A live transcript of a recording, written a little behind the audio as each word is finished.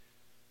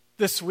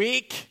This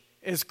week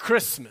is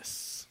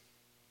Christmas.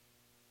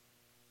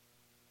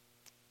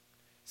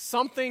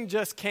 Something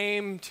just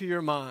came to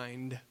your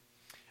mind.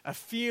 A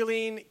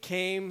feeling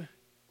came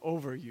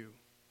over you.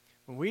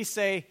 When we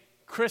say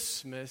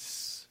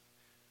Christmas,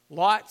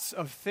 lots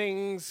of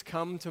things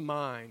come to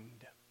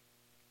mind.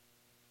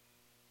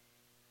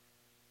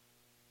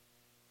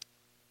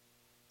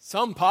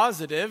 Some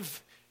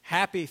positive,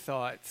 happy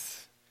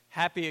thoughts,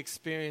 happy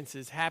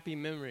experiences, happy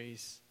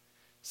memories.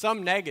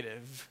 Some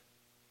negative,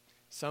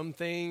 some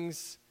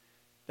things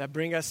that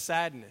bring us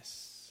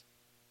sadness.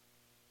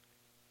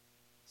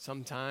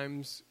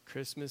 Sometimes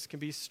Christmas can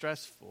be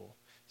stressful,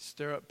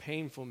 stir up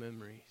painful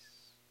memories.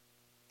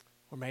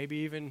 Or maybe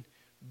even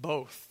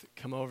both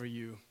come over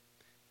you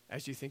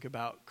as you think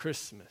about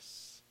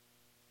Christmas.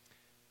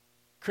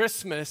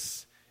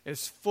 Christmas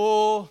is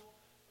full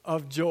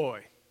of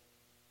joy.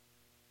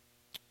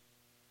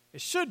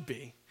 It should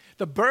be.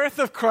 The birth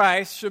of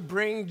Christ should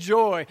bring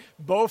joy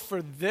both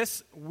for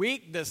this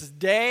week, this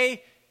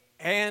day,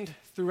 and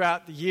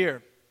throughout the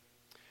year.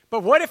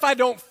 But what if I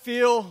don't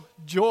feel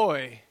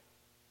joy?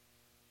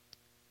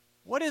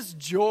 What is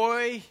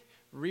joy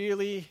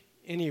really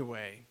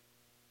anyway?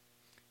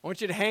 I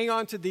want you to hang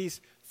on to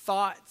these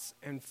thoughts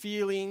and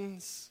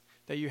feelings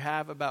that you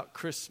have about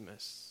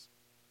Christmas.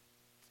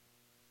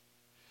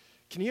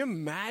 Can you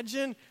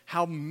imagine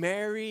how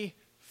Mary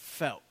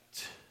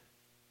felt?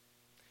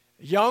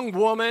 A young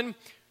woman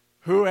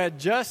who had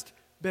just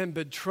been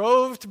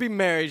betrothed to be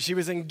married. She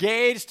was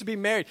engaged to be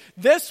married.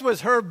 This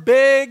was her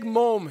big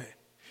moment.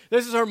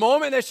 This is her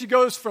moment that she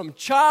goes from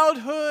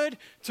childhood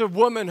to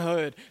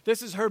womanhood.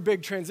 This is her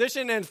big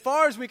transition. And as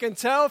far as we can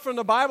tell from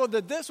the Bible,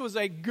 that this was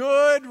a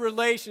good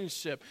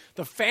relationship.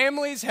 The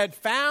families had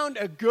found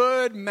a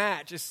good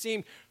match. It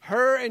seemed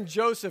her and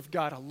Joseph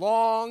got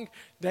along.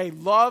 They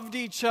loved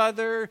each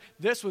other.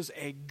 This was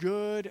a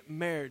good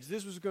marriage.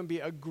 This was going to be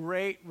a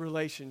great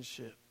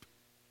relationship.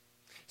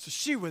 So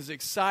she was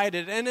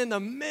excited. And in the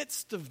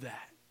midst of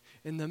that,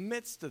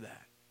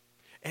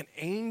 an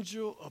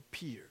angel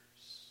appears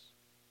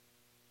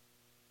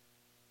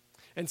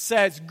and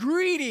says,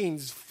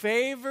 "Greetings,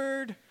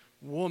 favored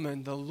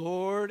woman, the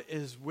Lord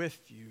is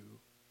with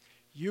you.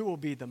 You will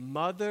be the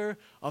mother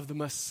of the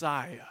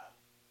Messiah."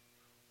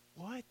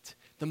 What?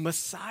 The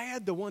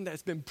Messiah, the one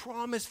that's been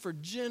promised for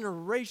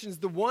generations,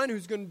 the one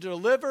who's going to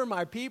deliver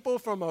my people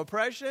from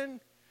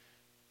oppression?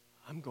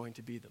 I'm going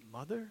to be the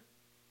mother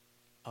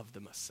of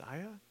the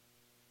Messiah?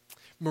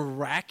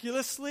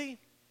 Miraculously,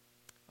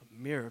 a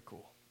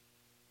miracle.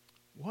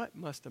 What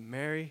must have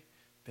Mary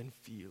been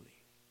feeling?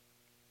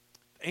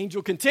 The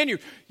angel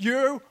continued,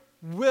 your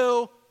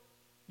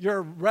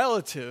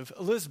relative,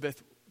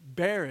 Elizabeth,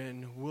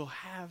 barren, will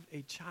have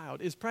a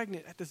child, is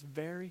pregnant at this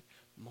very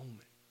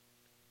moment.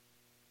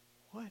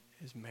 What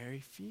is Mary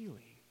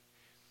feeling?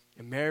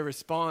 And Mary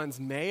responds,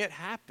 "May it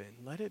happen.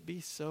 Let it be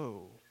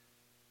so."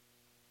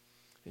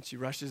 And she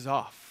rushes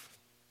off.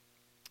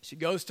 She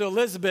goes to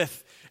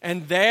Elizabeth,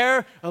 and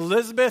there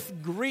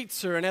Elizabeth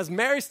greets her. And as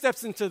Mary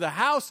steps into the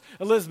house,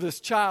 Elizabeth's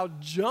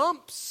child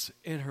jumps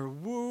in her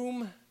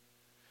womb.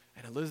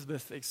 And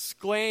Elizabeth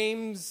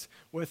exclaims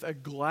with a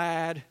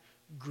glad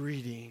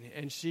greeting.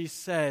 And she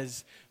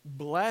says,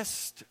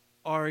 "Blessed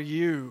are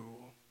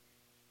you,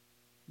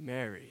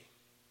 Mary."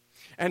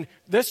 And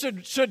this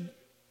should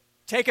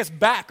take us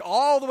back,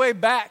 all the way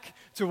back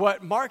to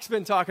what Mark's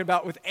been talking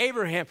about with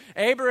Abraham.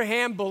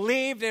 Abraham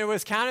believed and it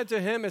was counted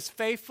to him as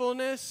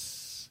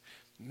faithfulness.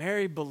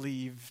 Mary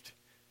believed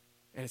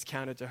and it's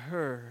counted to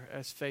her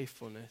as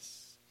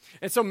faithfulness.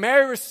 And so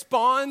Mary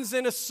responds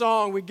in a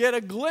song. We get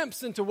a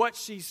glimpse into what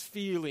she's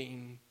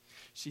feeling.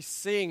 She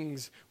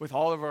sings with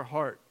all of her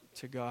heart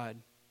to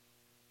God.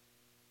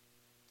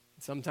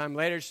 Sometime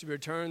later, she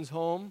returns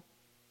home.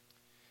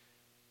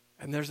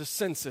 And there's a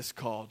census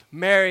called.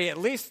 Mary, at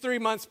least 3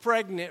 months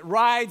pregnant,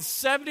 rides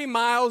 70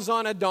 miles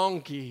on a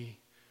donkey.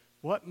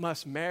 What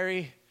must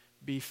Mary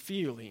be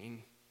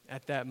feeling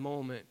at that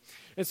moment?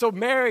 And so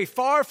Mary,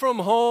 far from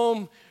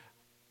home,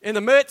 in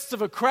the midst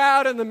of a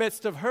crowd, in the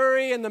midst of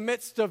hurry, in the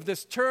midst of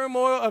this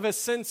turmoil of a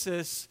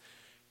census,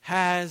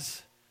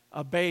 has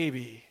a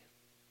baby.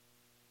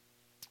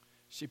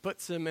 She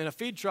puts him in a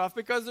feed trough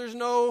because there's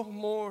no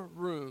more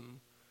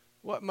room.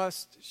 What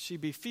must she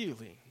be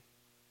feeling?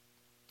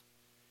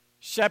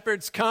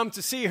 Shepherds come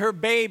to see her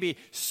baby.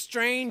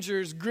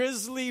 Strangers,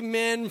 grisly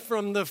men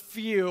from the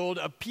field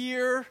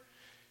appear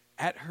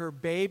at her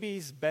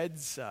baby's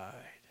bedside.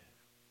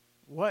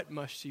 What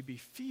must she be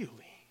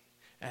feeling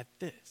at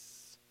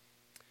this?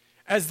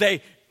 As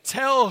they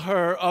tell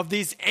her of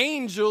these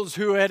angels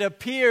who had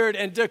appeared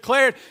and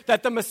declared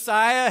that the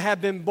Messiah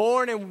had been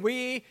born and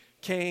we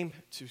came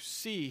to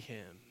see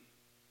him.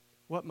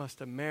 What must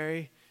have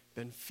Mary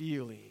been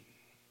feeling?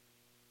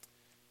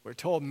 We're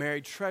told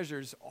Mary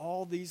treasures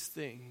all these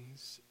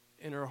things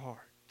in her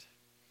heart.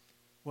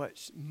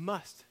 What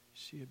must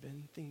she have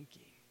been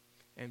thinking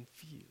and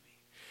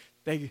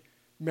feeling?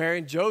 Mary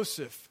and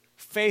Joseph,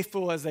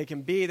 faithful as they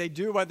can be, they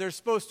do what they're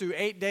supposed to.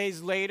 8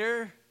 days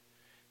later,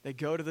 they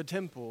go to the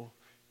temple,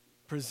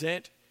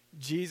 present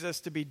Jesus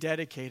to be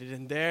dedicated.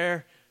 And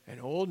there, an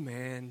old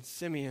man,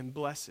 Simeon,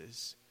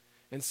 blesses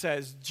and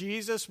says,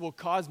 Jesus will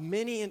cause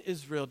many in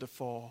Israel to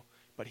fall,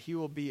 but he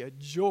will be a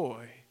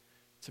joy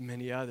to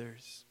many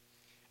others.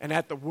 And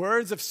at the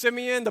words of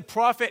Simeon, the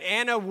prophet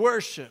Anna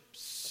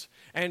worships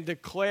and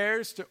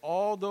declares to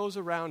all those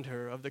around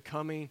her of the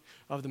coming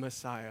of the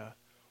Messiah.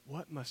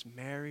 What must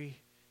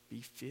Mary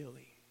be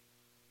feeling?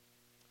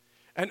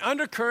 An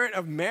undercurrent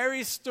of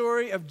Mary's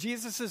story of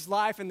Jesus'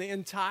 life and the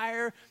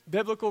entire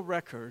biblical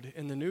record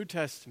in the New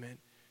Testament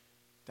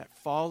that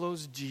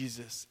follows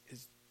Jesus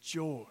is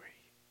joy.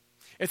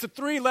 It's a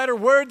 3-letter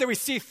word that we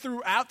see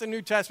throughout the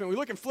New Testament. We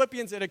look in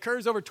Philippians, it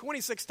occurs over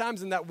 26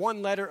 times in that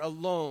one letter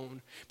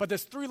alone. But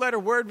this 3-letter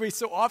word, we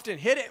so often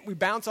hit it, we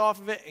bounce off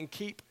of it and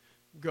keep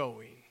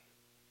going.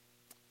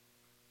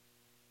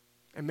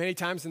 And many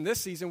times in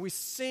this season, we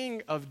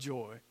sing of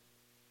joy.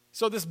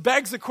 So this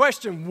begs the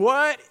question,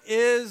 what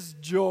is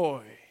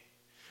joy?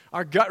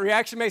 Our gut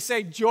reaction may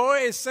say joy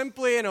is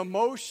simply an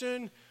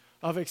emotion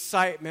of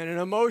excitement, an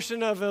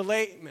emotion of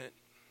elatement.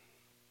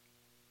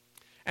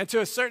 And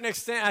to a certain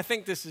extent, I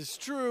think this is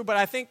true, but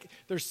I think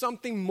there's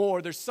something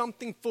more, there's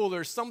something fuller,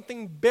 there's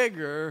something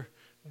bigger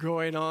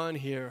going on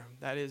here.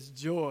 That is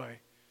joy.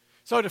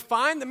 So to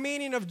find the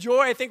meaning of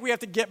joy, I think we have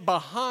to get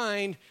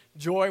behind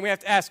joy, and we have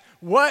to ask,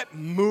 what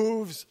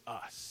moves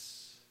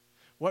us?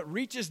 What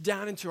reaches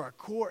down into our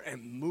core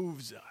and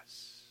moves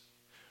us?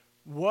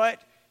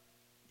 What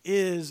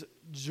is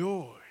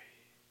joy?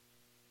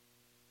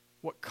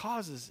 What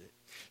causes it?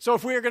 So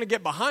if we are going to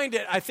get behind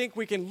it, I think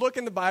we can look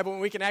in the Bible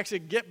and we can actually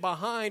get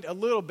behind a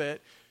little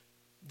bit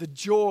the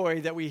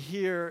joy that we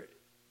hear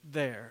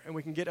there. And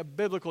we can get a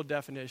biblical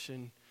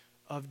definition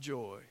of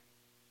joy.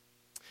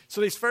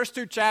 So these first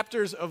 2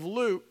 chapters of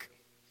Luke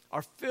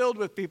are filled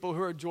with people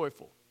who are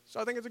joyful. So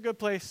I think it's a good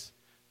place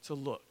to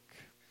look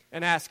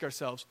and ask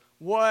ourselves,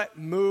 what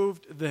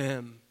moved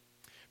them?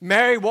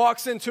 Mary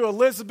walks into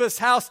Elizabeth's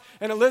house,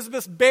 and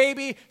Elizabeth's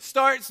baby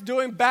starts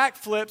doing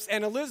backflips,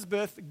 and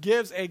Elizabeth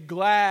gives a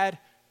glad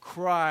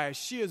cry.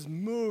 She is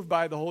moved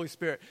by the Holy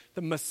Spirit.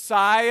 The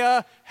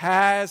Messiah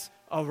has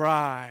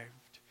arrived.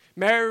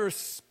 Mary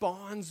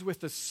responds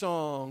with a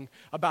song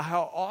about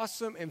how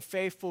awesome and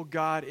faithful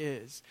God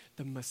is.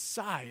 The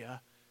Messiah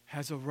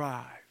has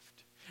arrived.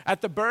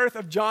 At the birth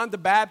of John the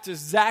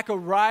Baptist,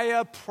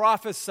 Zechariah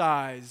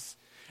prophesies,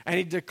 and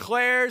he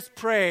declares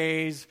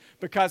praise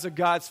because of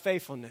God's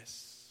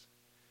faithfulness.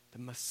 The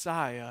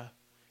Messiah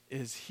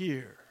is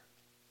here.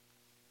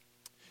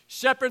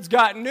 Shepherds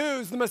got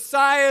news. The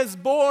Messiah is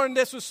born.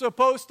 This was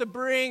supposed to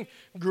bring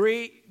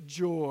great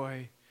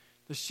joy.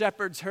 The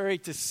shepherds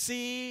hurried to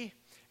see,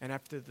 and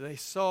after they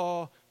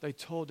saw, they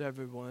told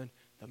everyone,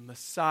 the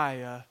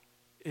Messiah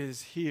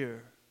is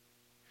here.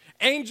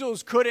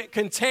 Angels couldn't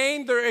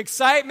contain their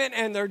excitement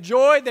and their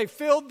joy. They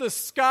filled the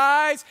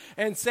skies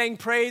and sang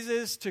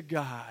praises to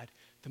God.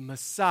 The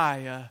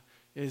Messiah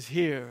is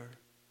here.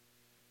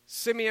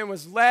 Simeon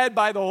was led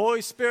by the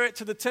Holy Spirit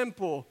to the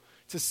temple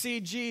to see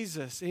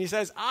Jesus. And he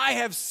says, I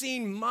have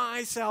seen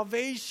my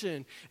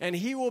salvation, and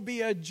he will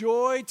be a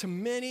joy to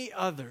many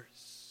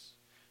others.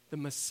 The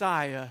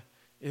Messiah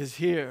is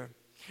here.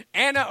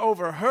 Anna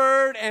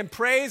overheard and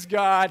praised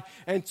God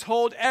and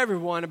told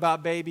everyone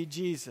about baby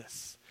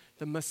Jesus.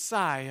 The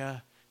Messiah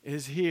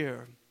is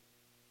here.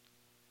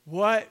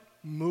 What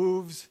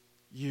moves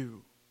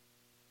you?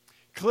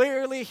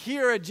 Clearly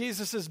here at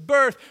Jesus'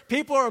 birth,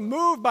 people are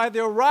moved by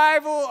the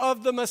arrival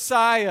of the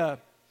Messiah.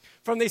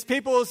 From these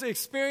people's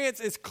experience,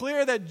 it's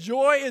clear that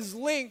joy is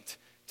linked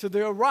to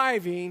the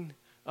arriving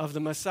of the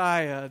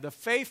Messiah, the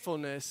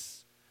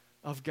faithfulness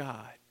of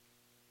God.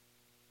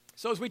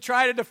 So as we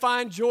try to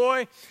define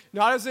joy,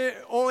 not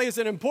only is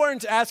it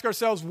important to ask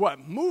ourselves what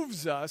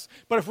moves us,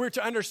 but if we're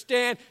to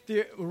understand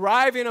the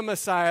arriving of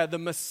Messiah,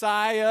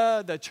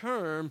 the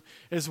term,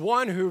 is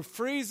one who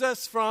frees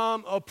us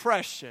from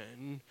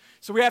oppression.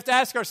 So we have to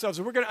ask ourselves,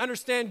 if we're going to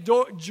understand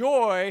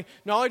joy,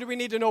 not only do we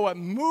need to know what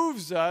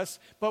moves us,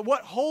 but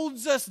what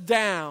holds us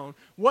down,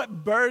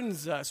 what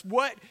burdens us,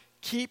 what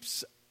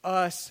keeps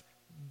us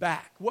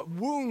back, what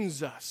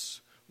wounds us,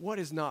 what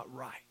is not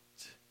right.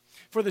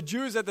 For the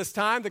Jews at this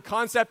time, the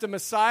concept of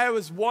Messiah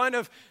was one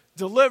of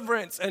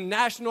deliverance and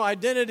national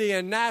identity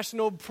and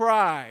national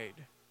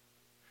pride.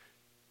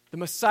 The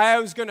Messiah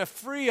was going to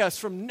free us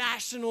from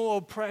national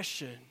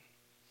oppression.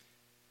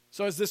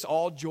 So is this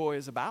all joy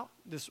is about?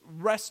 This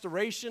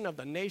restoration of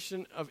the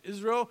nation of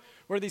Israel?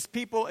 Were these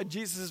people at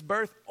Jesus'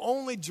 birth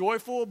only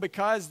joyful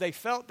because they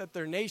felt that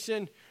their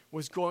nation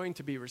was going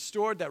to be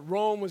restored, that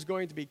Rome was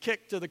going to be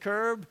kicked to the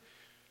curb?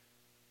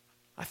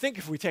 I think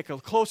if we take a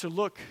closer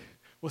look,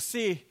 we'll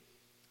see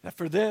that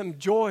for them,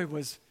 joy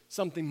was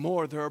something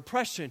more. Their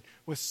oppression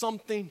was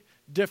something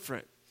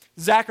different.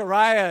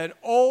 Zechariah, an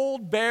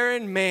old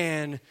barren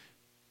man,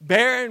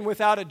 barren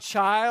without a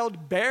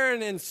child,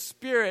 barren in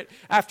spirit,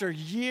 after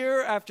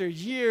year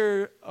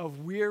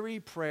of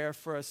weary prayer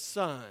for a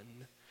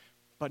son,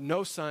 but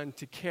no son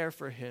to care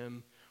for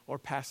him or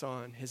pass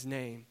on his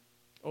name,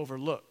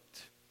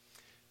 overlooked.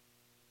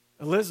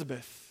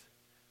 Elizabeth,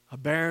 a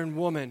barren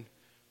woman,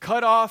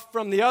 cut off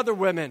from the other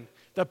women,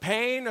 the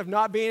pain of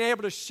not being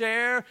able to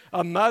share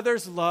a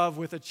mother's love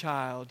with a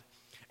child,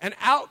 an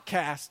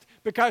outcast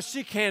because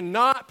she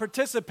cannot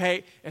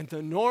participate in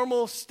the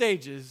normal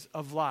stages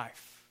of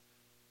life,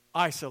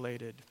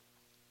 isolated.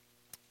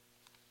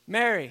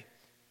 Mary,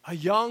 a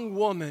young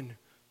woman,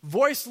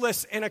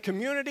 voiceless in a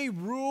community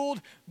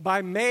ruled by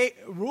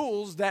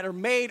rules that are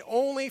made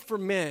only for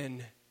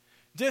men,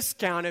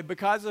 discounted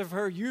because of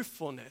her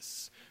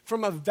youthfulness,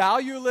 from a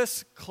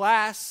valueless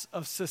class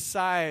of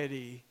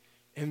society,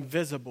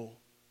 invisible.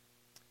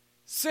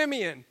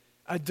 Simeon,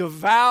 a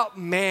devout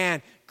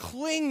man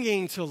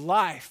clinging to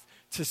life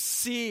to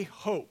see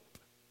hope,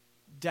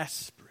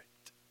 desperate.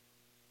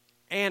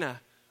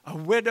 Anna, a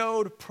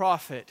widowed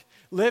prophet,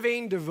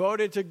 living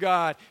devoted to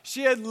God.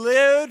 She had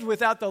lived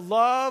without the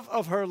love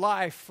of her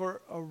life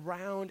for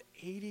around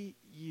 80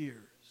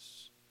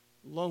 years.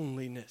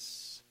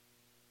 Loneliness.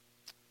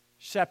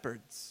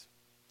 Shepherds,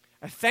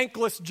 a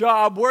thankless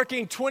job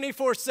working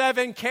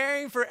 24/7,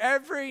 caring for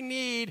every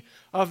need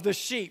of the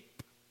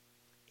sheep.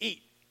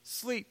 Eat,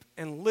 sleep,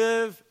 and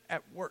live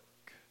at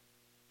work.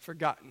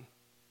 Forgotten.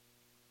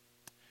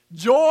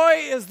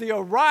 Joy is the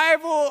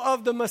arrival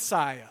of the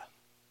Messiah.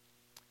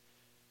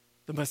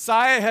 The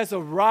Messiah has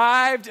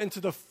arrived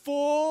into the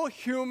full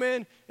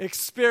human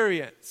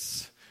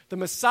experience. The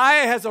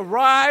Messiah has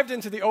arrived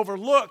into the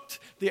overlooked,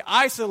 the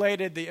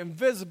isolated, the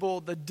invisible,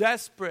 the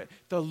desperate,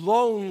 the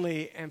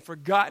lonely, and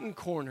forgotten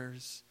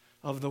corners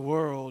of the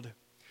world.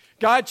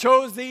 God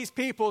chose these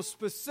people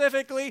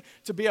specifically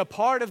to be a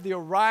part of the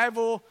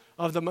arrival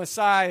of the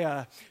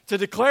Messiah, to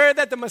declare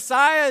that the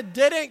Messiah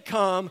didn't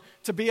come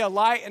to be a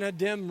light in a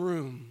dim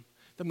room.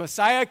 The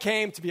Messiah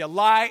came to be a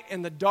light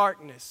in the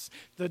darkness.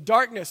 The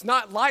darkness,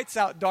 not lights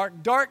out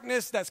dark,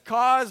 darkness that's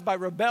caused by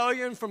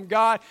rebellion from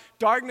God,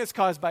 darkness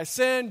caused by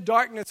sin,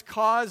 darkness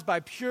caused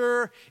by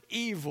pure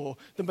evil.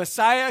 The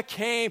Messiah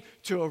came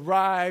to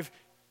arrive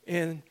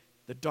in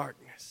the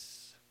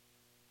darkness.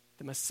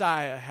 The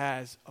Messiah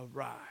has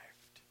arrived.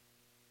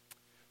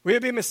 We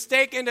would be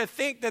mistaken to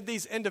think that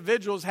these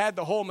individuals had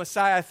the whole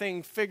Messiah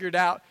thing figured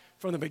out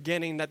from the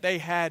beginning, that they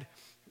had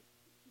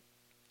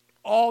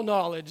all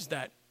knowledge,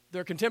 that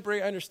their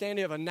contemporary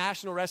understanding of a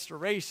national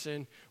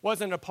restoration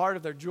wasn't a part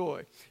of their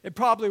joy. It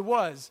probably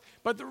was,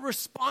 but the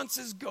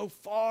responses go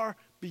far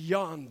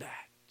beyond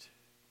that.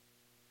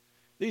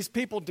 These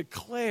people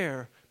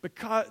declare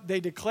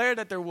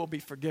that there will be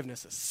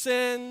forgiveness of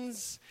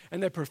sins,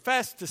 and they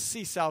profess to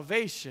see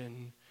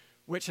salvation,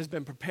 which has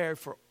been prepared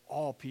for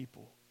all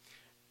people.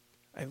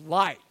 A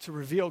light to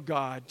reveal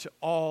God to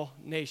all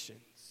nations.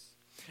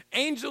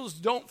 Angels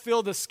don't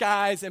fill the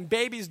skies, and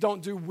babies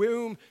don't do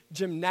womb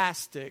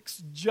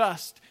gymnastics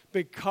just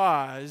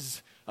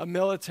because a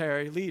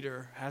military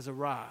leader has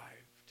arrived.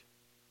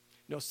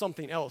 No,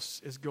 something else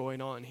is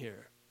going on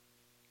here.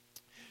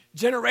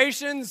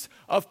 Generations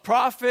of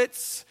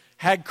prophets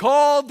had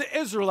called the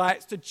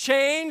Israelites to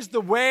change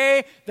the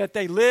way that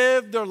they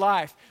lived their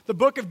life. The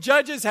book of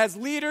Judges has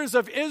leaders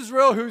of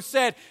Israel who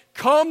said,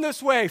 "Come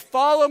this way,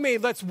 follow me,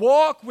 let's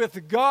walk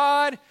with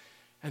God."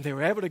 And they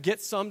were able to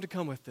get some to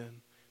come with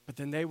them, but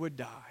then they would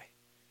die.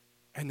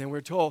 And then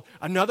we're told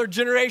another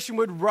generation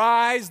would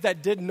rise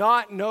that did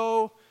not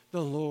know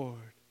the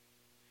Lord.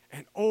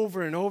 And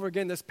over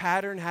again, this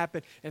pattern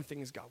happened, and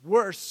things got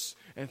worse,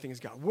 and things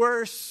got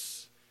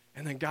worse.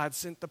 And then God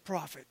sent the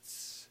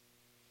prophets.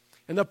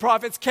 And the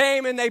prophets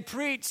came and they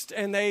preached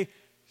and they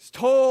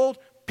told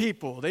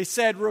people. They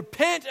said,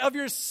 repent of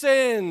your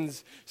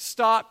sins,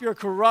 stop your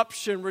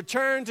corruption,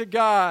 return to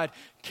God,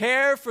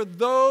 care for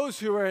those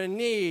who are in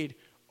need.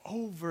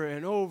 Over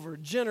and over,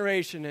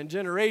 generation and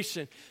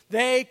generation,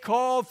 they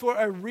called for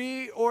a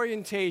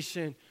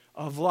reorientation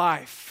of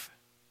life.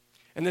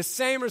 And the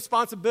same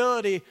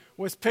responsibility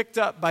was picked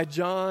up by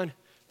John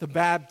the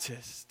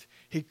Baptist.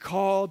 He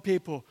called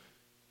people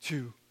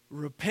to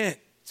repent,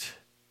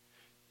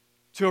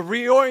 to a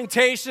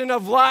reorientation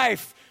of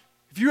life.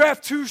 If you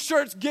have 2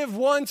 shirts, give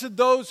one to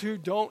those who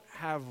don't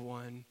have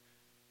one.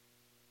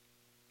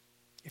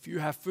 If you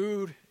have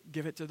food,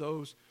 give it to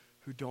those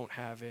who don't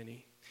have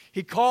any.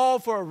 He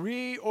called for a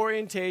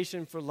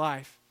reorientation for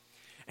life.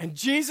 And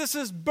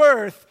Jesus'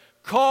 birth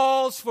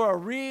calls for a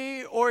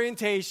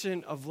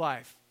reorientation of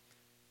life.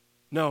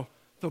 No,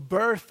 the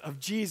birth of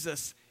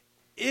Jesus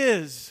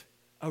is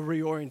a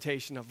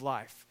reorientation of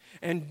life.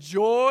 And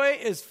joy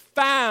is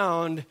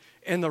found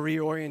in the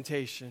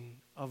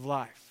reorientation of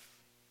life.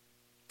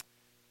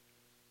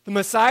 The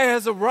Messiah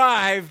has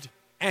arrived,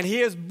 and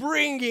he is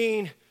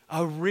bringing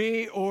a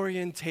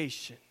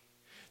reorientation.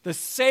 The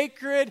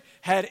sacred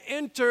had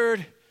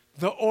entered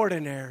the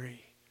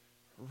ordinary.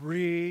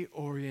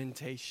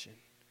 Reorientation.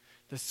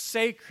 The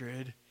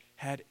sacred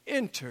had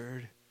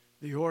entered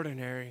the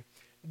ordinary.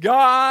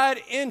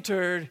 God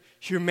entered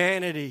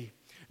humanity.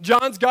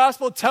 John's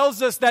gospel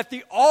tells us that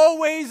the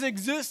always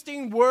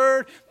existing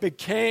Word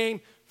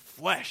became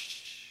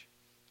flesh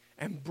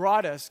and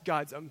brought us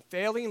God's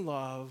unfailing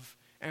love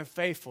and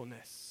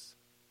faithfulness.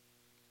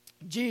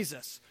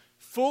 Jesus,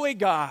 fully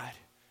God,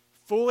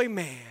 fully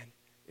man,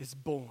 is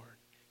born.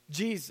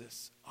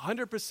 Jesus,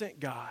 100%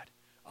 God,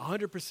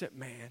 100%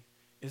 man,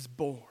 is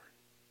born.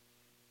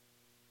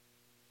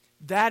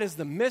 That is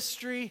the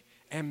mystery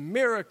and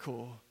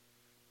miracle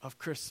of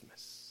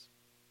Christmas.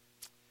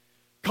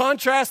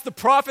 Contrast the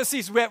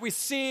prophecies that we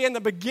see in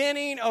the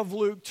beginning of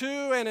Luke 2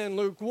 and in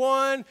Luke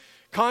 1.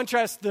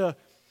 Contrast the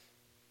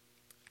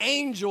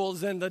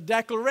angels and the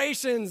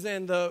declarations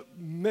and the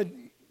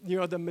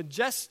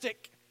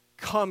majestic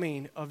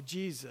coming of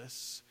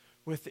Jesus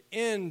with the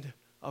end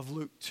of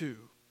Luke 2.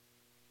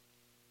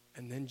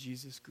 And then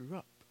Jesus grew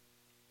up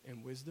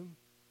in wisdom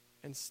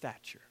and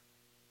stature.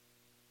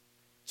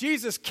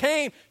 Jesus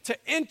came to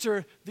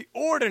enter the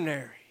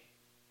ordinary.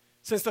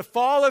 Since the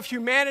fall of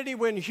humanity,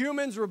 when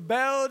humans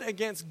rebelled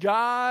against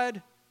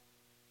God,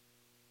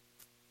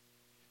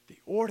 the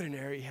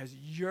ordinary has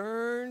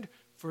yearned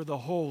for the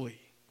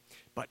holy,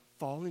 but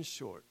fallen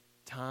short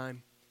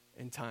time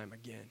and time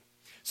again.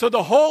 So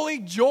the holy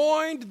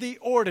joined the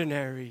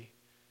ordinary.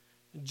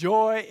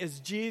 Joy is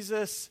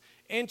Jesus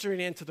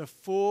entering into the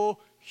full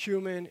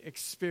human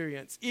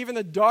experience, even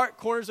the dark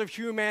corners of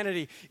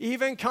humanity,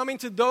 even coming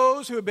to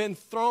those who have been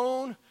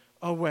thrown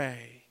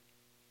away.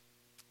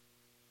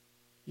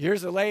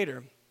 Years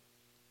later,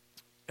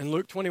 in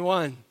Luke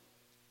 21,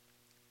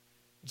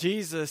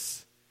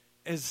 Jesus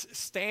is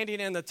standing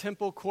in the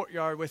temple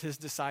courtyard with his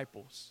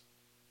disciples,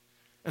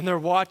 and they're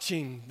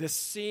watching this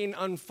scene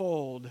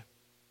unfold.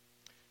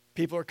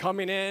 People are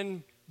coming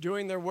in,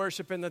 doing their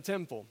worship in the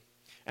temple.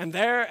 And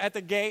there at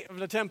the gate of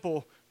the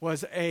temple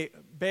was a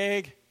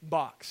big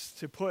box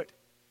to put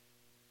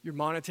your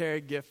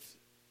monetary gifts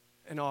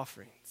and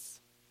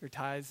offerings, your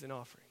tithes and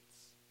offerings.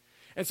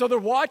 And so they're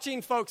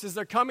watching folks as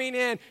they're coming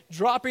in,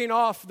 dropping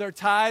off their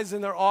tithes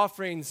and their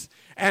offerings.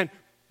 And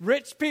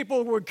rich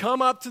people would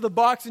come up to the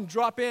box and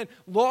drop in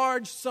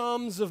large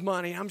sums of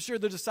money. I'm sure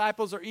the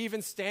disciples are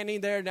even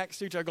standing there next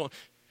to each other going,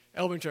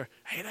 elbowing each other,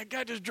 hey, that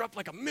guy just dropped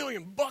like $1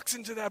 million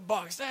into that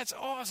box. That's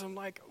awesome.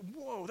 Like,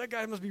 whoa, that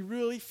guy must be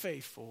really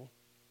faithful.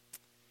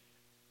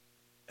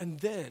 And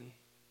then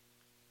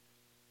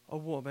a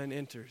woman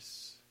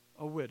enters,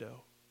 a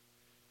widow.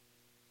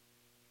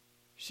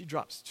 She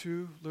drops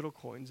 2 little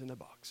coins in the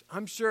box.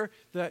 I'm sure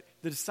that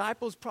the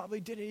disciples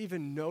probably didn't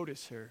even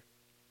notice her.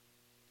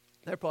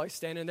 They're probably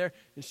standing there,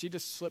 and she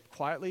just slipped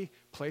quietly,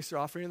 placed her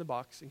offering in the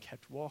box, and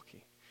kept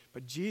walking.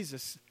 But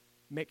Jesus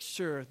makes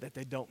sure that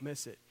they don't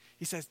miss it.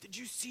 He says, did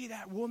you see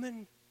that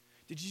woman?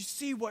 Did you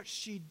see what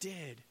she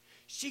did?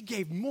 She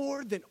gave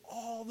more than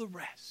all the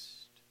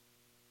rest.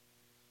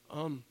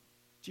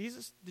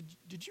 Jesus,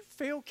 did you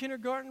fail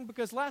kindergarten?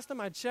 Because last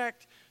time I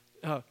checked,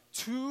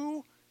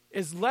 2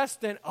 is less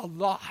than a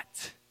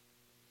lot.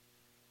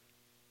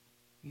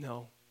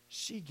 No,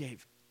 she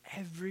gave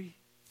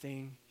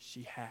everything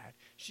she had.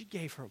 She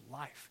gave her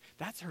life.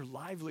 That's her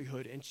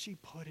livelihood, and she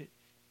put it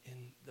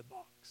in the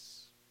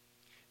box.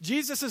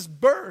 Jesus'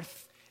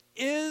 birth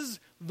is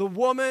the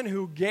woman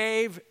who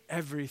gave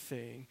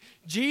everything.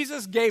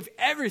 Jesus gave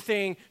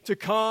everything to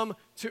come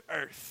to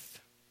earth.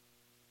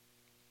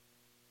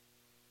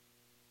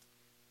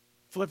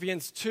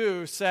 Philippians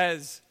 2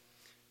 says,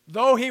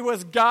 though he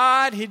was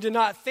God, he did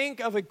not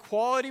think of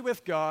equality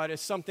with God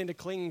as something to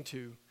cling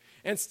to.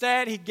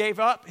 Instead, he gave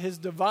up his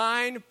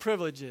divine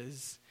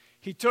privileges.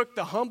 He took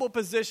the humble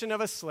position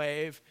of a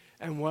slave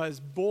and was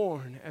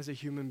born as a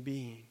human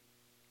being.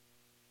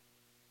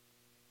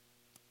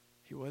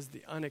 He was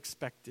the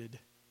unexpected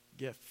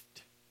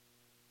gift.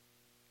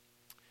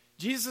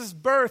 Jesus'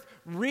 birth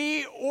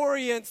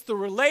reorients the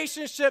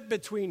relationship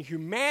between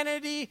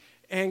humanity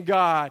and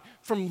God,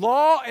 from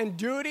law and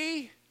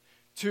duty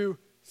to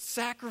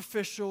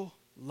sacrificial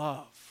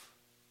love.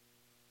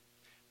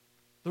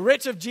 The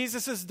rich of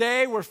Jesus'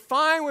 day were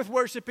fine with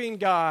worshiping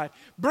God.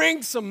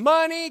 Bring some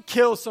money,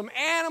 kill some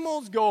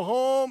animals, go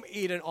home,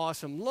 eat an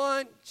awesome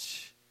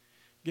lunch,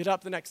 get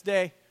up the next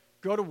day,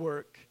 go to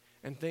work,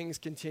 and things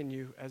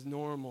continue as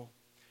normal.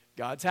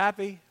 God's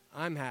happy,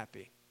 I'm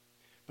happy.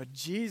 But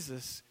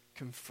Jesus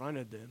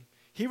confronted them.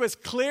 He was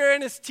clear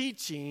in his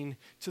teaching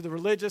to the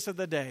religious of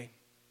the day.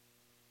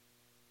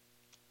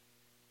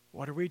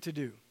 What are we to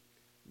do?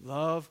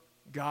 Love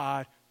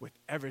God with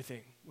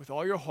everything, with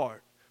all your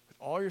heart, with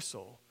all your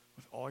soul,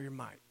 with all your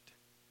might.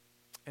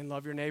 And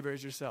love your neighbor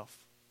as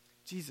yourself.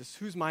 Jesus,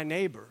 who's my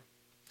neighbor?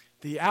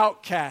 The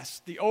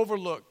outcast, the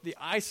overlooked, the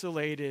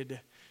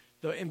isolated,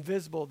 the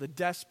invisible, the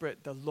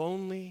desperate, the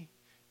lonely,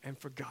 and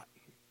forgotten.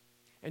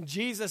 And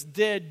Jesus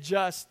did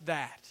just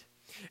that.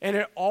 And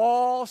it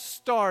all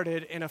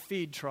started in a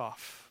feed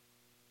trough.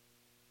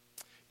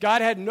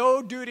 God had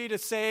no duty to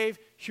save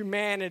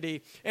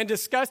humanity. In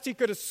disgust, he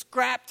could have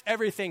scrapped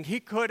everything. He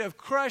could have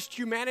crushed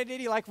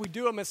humanity like we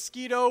do a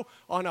mosquito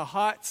on a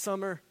hot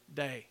summer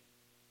day.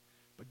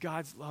 But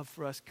God's love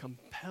for us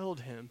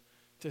compelled him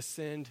to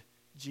send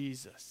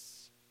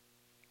Jesus.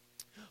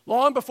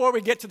 Long before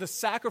we get to the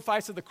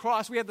sacrifice of the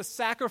cross, we have the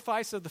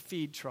sacrifice of the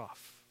feed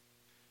trough.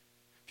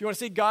 If you want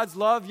to see God's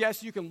love,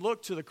 yes, you can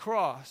look to the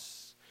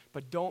cross,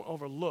 but don't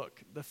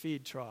overlook the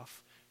feed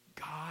trough.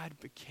 God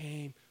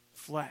became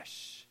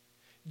flesh.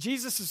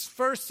 Jesus'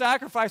 first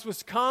sacrifice was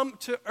to come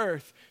to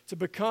earth to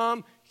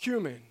become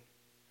human.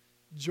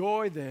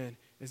 Joy, then,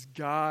 is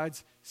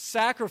God's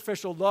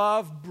sacrificial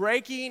love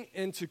breaking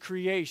into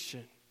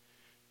creation.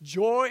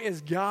 Joy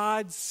is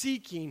God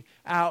seeking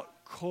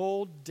out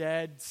cold,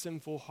 dead,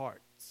 sinful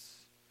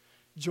hearts.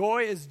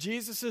 Joy is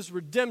Jesus'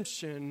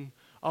 redemption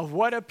of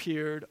what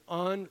appeared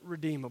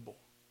unredeemable.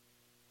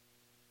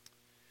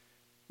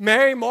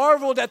 Mary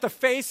marveled at the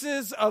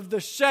faces of the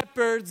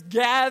shepherds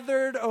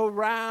gathered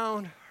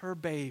around her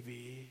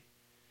baby.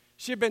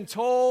 She had been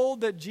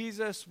told that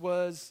Jesus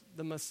was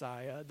the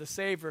Messiah, the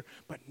Savior,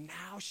 but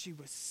now she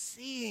was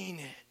seeing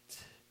it.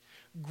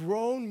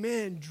 Grown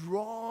men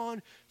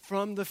drawn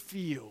from the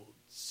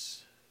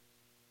fields,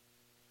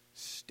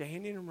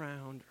 standing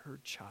around her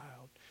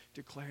child,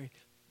 declaring,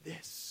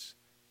 "This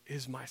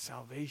is my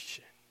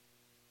salvation."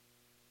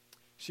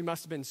 She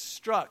must have been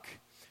struck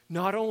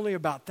not only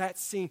about that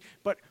scene,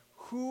 but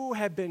who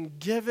had been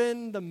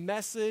given the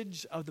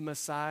message of the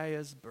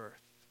Messiah's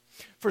birth.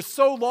 For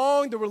so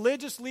long, the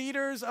religious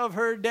leaders of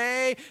her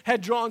day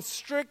had drawn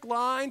strict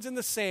lines in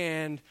the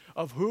sand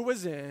of who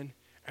was in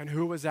and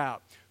who was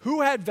out,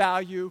 who had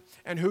value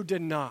and who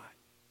did not,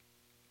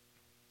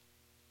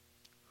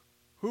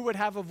 who would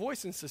have a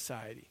voice in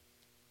society,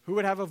 who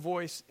would have a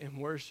voice in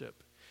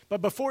worship.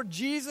 But before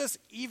Jesus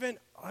even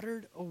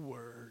uttered a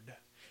word,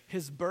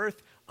 his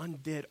birth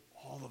undid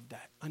all of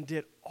that,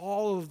 undid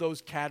all of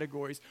those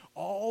categories,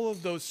 all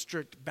of those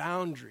strict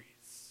boundaries.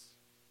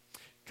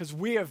 Because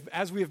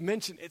as we have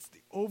mentioned, it's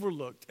the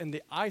overlooked and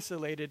the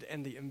isolated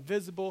and the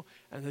invisible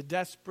and the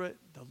desperate,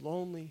 the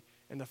lonely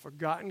and the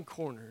forgotten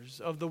corners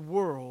of the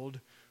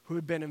world who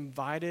had been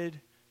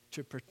invited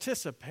to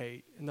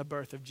participate in the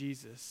birth of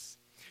Jesus.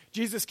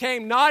 Jesus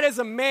came not as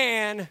a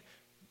man,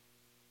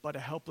 but a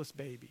helpless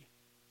baby.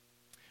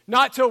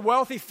 Not to a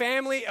wealthy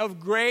family of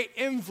great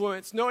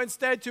influence. No,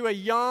 instead to a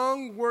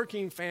young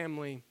working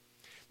family.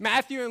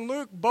 Matthew and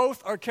Luke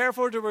both are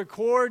careful to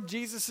record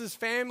Jesus'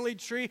 family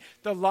tree,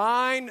 the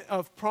line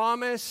of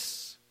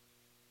promise.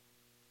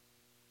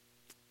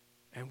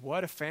 And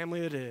what a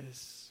family it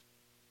is.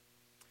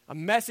 A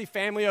messy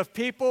family of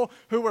people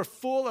who were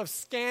full of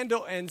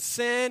scandal and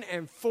sin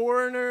and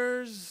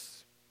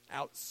foreigners,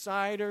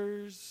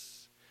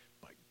 outsiders,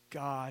 but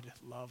God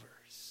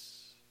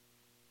lovers.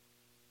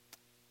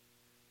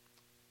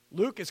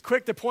 Luke is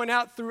quick to point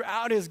out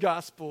throughout his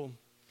gospel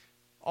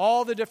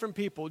all the different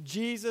people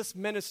Jesus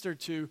ministered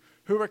to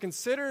who were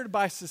considered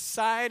by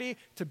society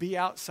to be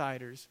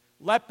outsiders.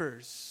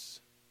 Lepers,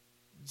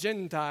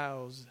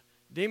 Gentiles,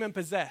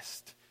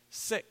 demon-possessed,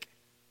 sick,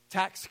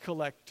 tax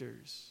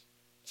collectors,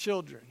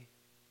 children,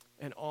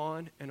 and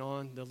on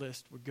the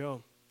list would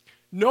go.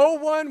 No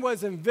one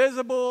was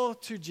invisible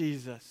to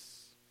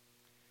Jesus.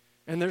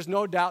 And there's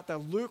no doubt that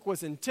Luke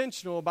was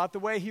intentional about the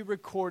way he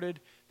recorded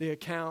the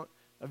account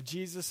of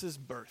Jesus'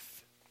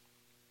 birth.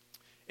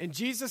 In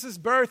Jesus'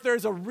 birth,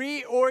 there's a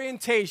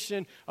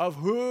reorientation of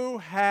who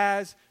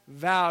has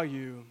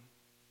value.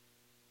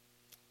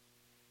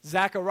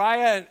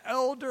 Zechariah, an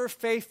elder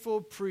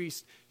faithful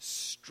priest,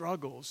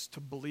 struggles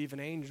to believe an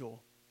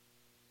angel.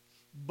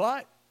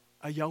 But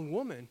a young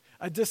woman,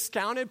 a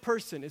discounted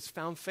person, is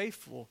found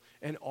faithful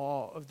in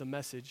awe of the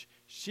message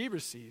she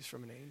receives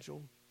from an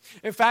angel.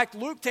 In fact,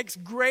 Luke takes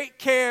great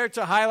care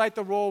to highlight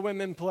the role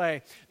women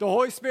play. The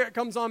Holy Spirit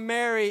comes on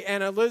Mary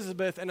and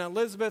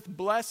Elizabeth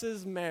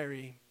blesses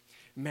Mary.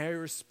 Mary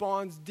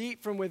responds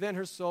deep from within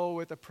her soul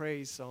with a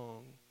praise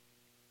song.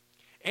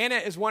 Anna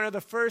is one of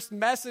the first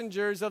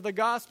messengers of the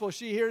gospel.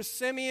 She hears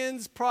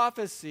Simeon's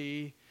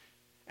prophecy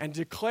and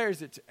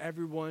declares it to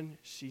everyone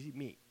she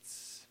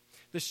meets.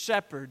 The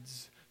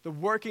shepherds, the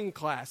working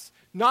class,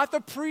 not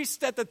the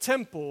priests at the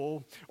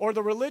temple or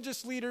the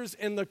religious leaders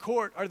in the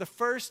court, are the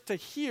first to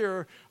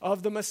hear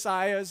of the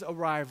Messiah's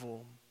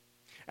arrival.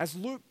 As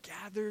Luke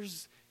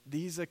gathers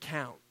these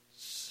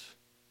accounts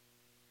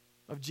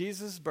of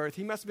Jesus' birth,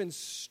 he must have been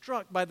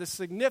struck by the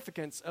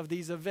significance of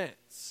these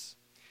events,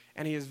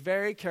 and he is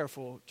very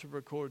careful to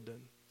record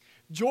them.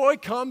 Joy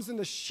comes in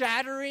the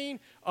shattering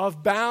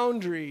of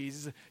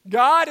boundaries.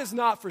 God is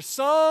not for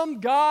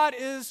some, God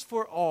is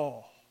for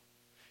all.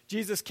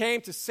 Jesus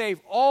came to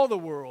save all the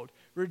world,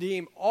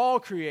 redeem all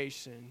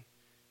creation.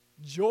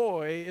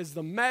 Joy is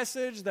the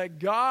message that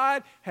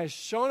God has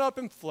shown up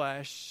in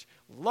flesh,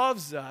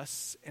 loves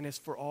us, and is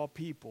for all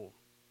people.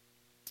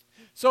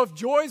 So if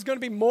joy is going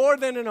to be more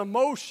than an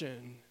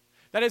emotion,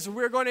 that is,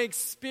 we're going to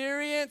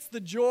experience the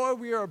joy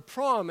we are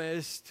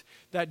promised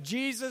that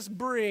Jesus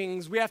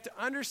brings, we have to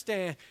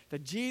understand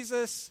that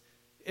Jesus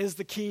is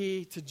the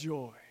key to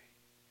joy.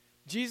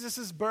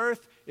 Jesus'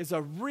 birth is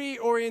a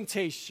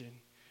reorientation.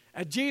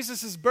 At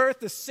Jesus'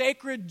 birth, the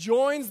sacred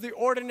joins the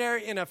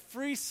ordinary in a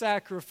free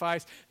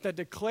sacrifice that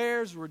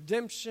declares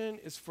redemption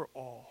is for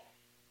all.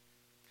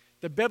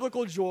 The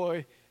biblical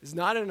joy is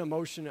not an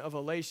emotion of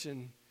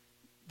elation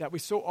that we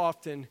so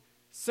often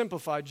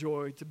simplify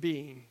joy to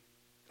being.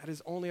 That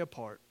is only a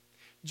part.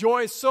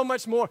 Joy is so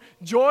much more.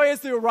 Joy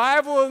is the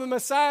arrival of the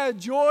Messiah.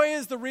 Joy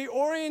is the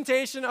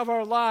reorientation of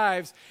our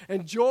lives.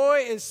 And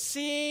joy is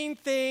seeing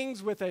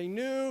things with a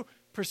new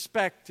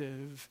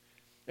perspective,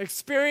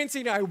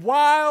 experiencing a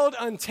wild,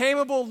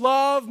 untamable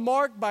love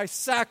marked by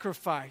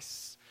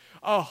sacrifice,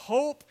 a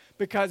hope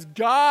because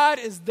God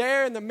is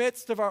there in the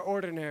midst of our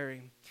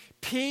ordinary,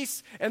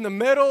 peace in the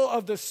middle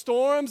of the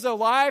storms of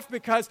life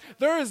because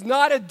there is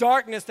not a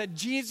darkness that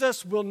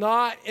Jesus will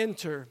not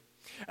enter,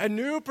 a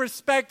new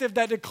perspective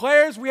that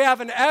declares we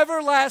have an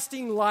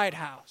everlasting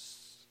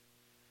lighthouse.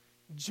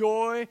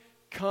 Joy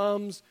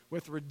comes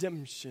with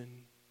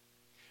redemption.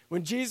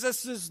 When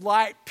Jesus'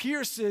 light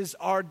pierces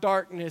our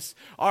darkness,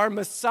 our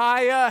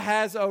Messiah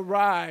has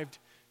arrived.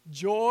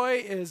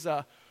 Joy is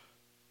a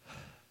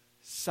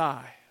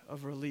sigh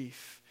of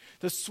relief,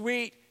 the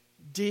sweet,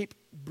 deep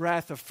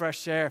breath of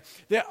fresh air,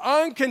 the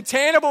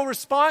uncontainable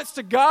response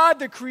to God,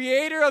 the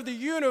creator of the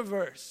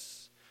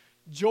universe.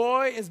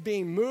 Joy is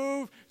being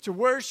moved to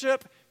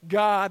worship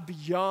God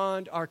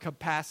beyond our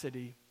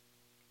capacity,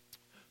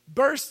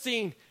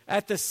 bursting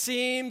at the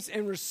seams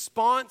in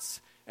response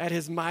at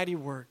his mighty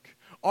work.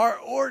 Our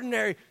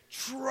ordinary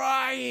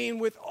trying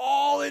with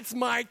all its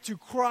might to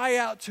cry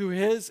out to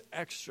his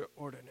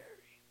extraordinary.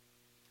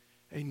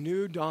 A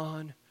new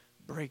dawn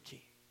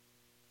breaking.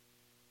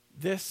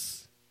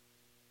 This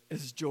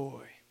is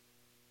joy.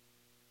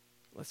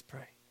 Let's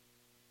pray.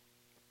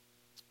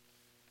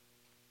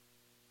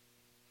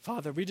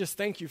 Father, we just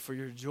thank you for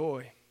your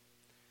joy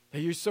that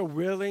you so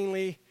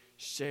willingly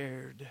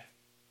shared,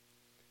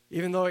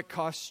 even though it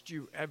cost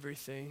you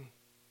everything.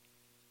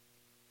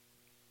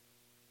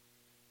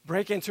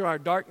 Break into our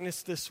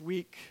darkness this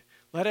week.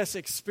 Let us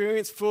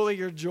experience fully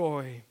your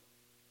joy.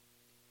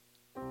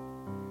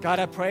 God,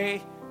 I pray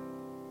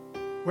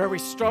where we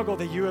struggle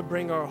that you would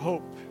bring our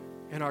hope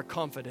and our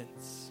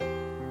confidence.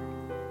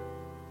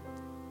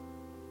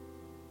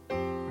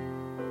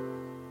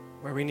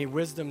 Where we need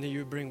wisdom, that you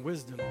would bring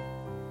wisdom.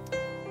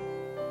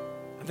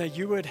 And that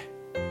you would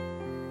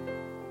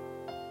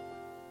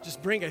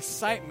just bring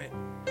excitement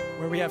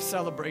where we have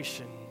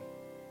celebration.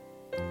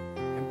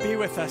 And be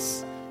with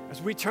us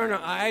as we turn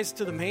our eyes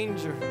to the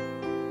manger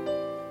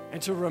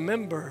and to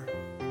remember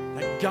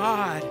that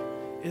God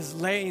is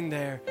laying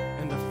there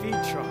in the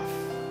feed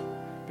trough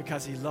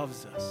because he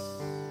loves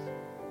us.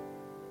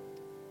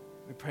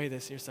 We pray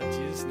this in your son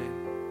Jesus'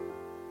 name.